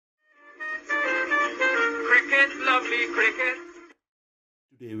only cricket.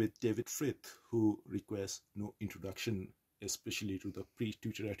 Today with David Frith, who requests no introduction, especially to the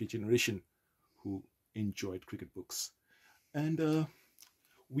pre-Twitterati generation who enjoyed cricket books. And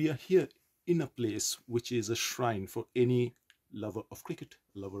we are here in a place which is a shrine for any lover of cricket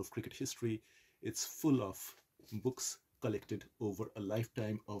history. It's full of books collected over a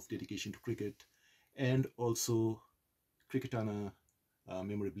lifetime of dedication to cricket, and also Cricketana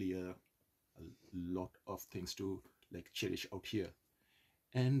memorabilia, a lot of things to cherish out here.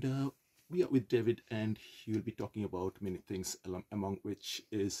 And we are with David, and he will be talking about many things, among which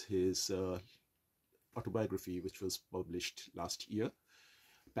is his autobiography, which was published last year,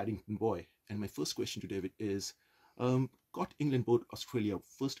 Paddington Boy. And my first question to David is, Got England Board Australia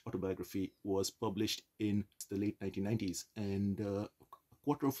first autobiography was published in the late 1990s, and a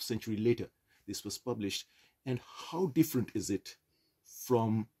quarter of a century later this was published. And how different is it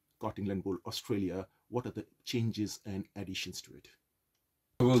from Got England Board Australia? What are the changes and additions to it?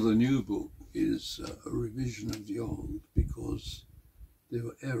 Well, the new book is a revision of the old because there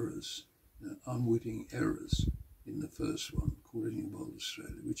were errors, unwitting errors in the first one, called England Bold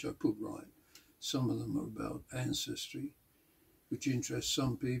Australia, which I put right. Some of them are about ancestry, which interests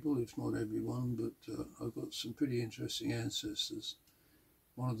some people, if not everyone, but I've got some pretty interesting ancestors.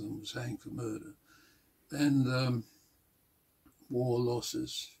 One of them was hanged for murder. And war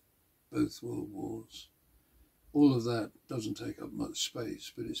losses, both world wars. All of that doesn't take up much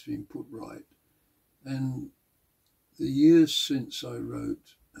space, but it's been put right. And the years since I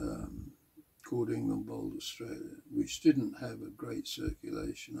wrote called England Bold Australia, which didn't have a great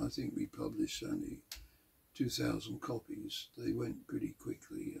circulation, I think we published only 2,000 copies. They went pretty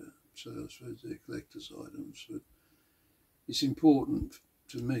quickly, so I suppose they're collector's items. But it's important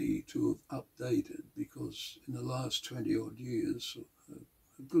to me to have updated, because in the last 20 odd years,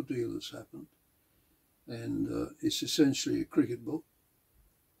 a good deal has happened. And it's essentially a cricket book,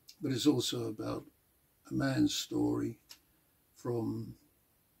 but it's also about a man's story from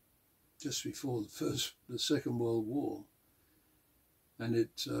just before the Second World War. And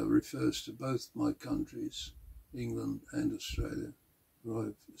it refers to both my countries, England and Australia, where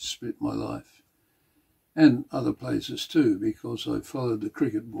I've spent my life, and other places too, because I followed the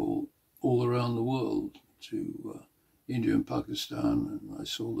cricket ball all around the world to India and Pakistan, and I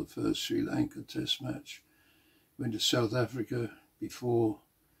saw the first Sri Lanka test match. Went to South Africa before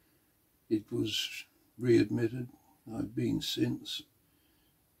it was readmitted. I've been since.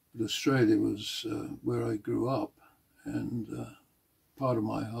 But Australia was where I grew up, and part of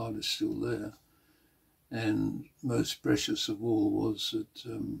my heart is still there. And most precious of all was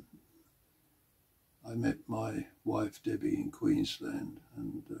that I met my wife Debbie in Queensland,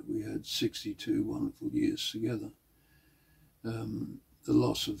 and we had 62 wonderful years together. The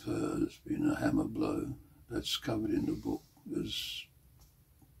loss of her has been a hammer blow. That's covered in the book, as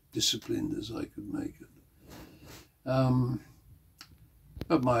disciplined as I could make it.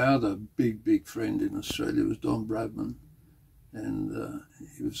 But my other big friend in Australia was Don Bradman, and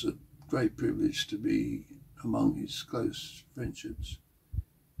it was a great privilege to be among his close friendships.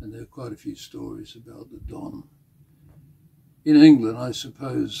 And there are quite a few stories about the Don. In England, I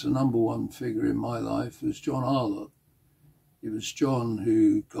suppose the number one figure in my life was John Arlott. It was John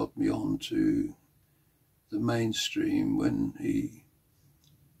who got me on to the mainstream when he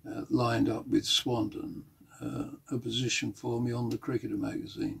lined up with Swanton a position for me on the Cricketer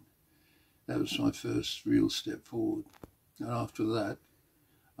magazine. That was my first real step forward. And after that,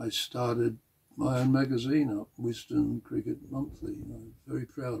 I started my own magazine up, Wisden Cricket Monthly. I'm very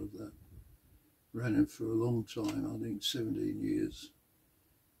proud of that. Ran it for a long time, I think 17 years,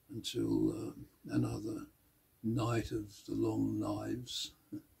 until another night of the long knives.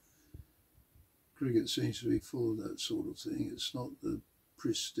 Cricket seems to be full of that sort of thing. It's not the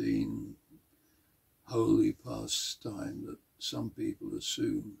pristine, holy pastime that some people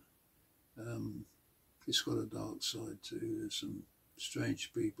assume. It's got a dark side too. There's some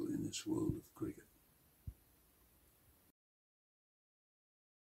strange people in this world of cricket.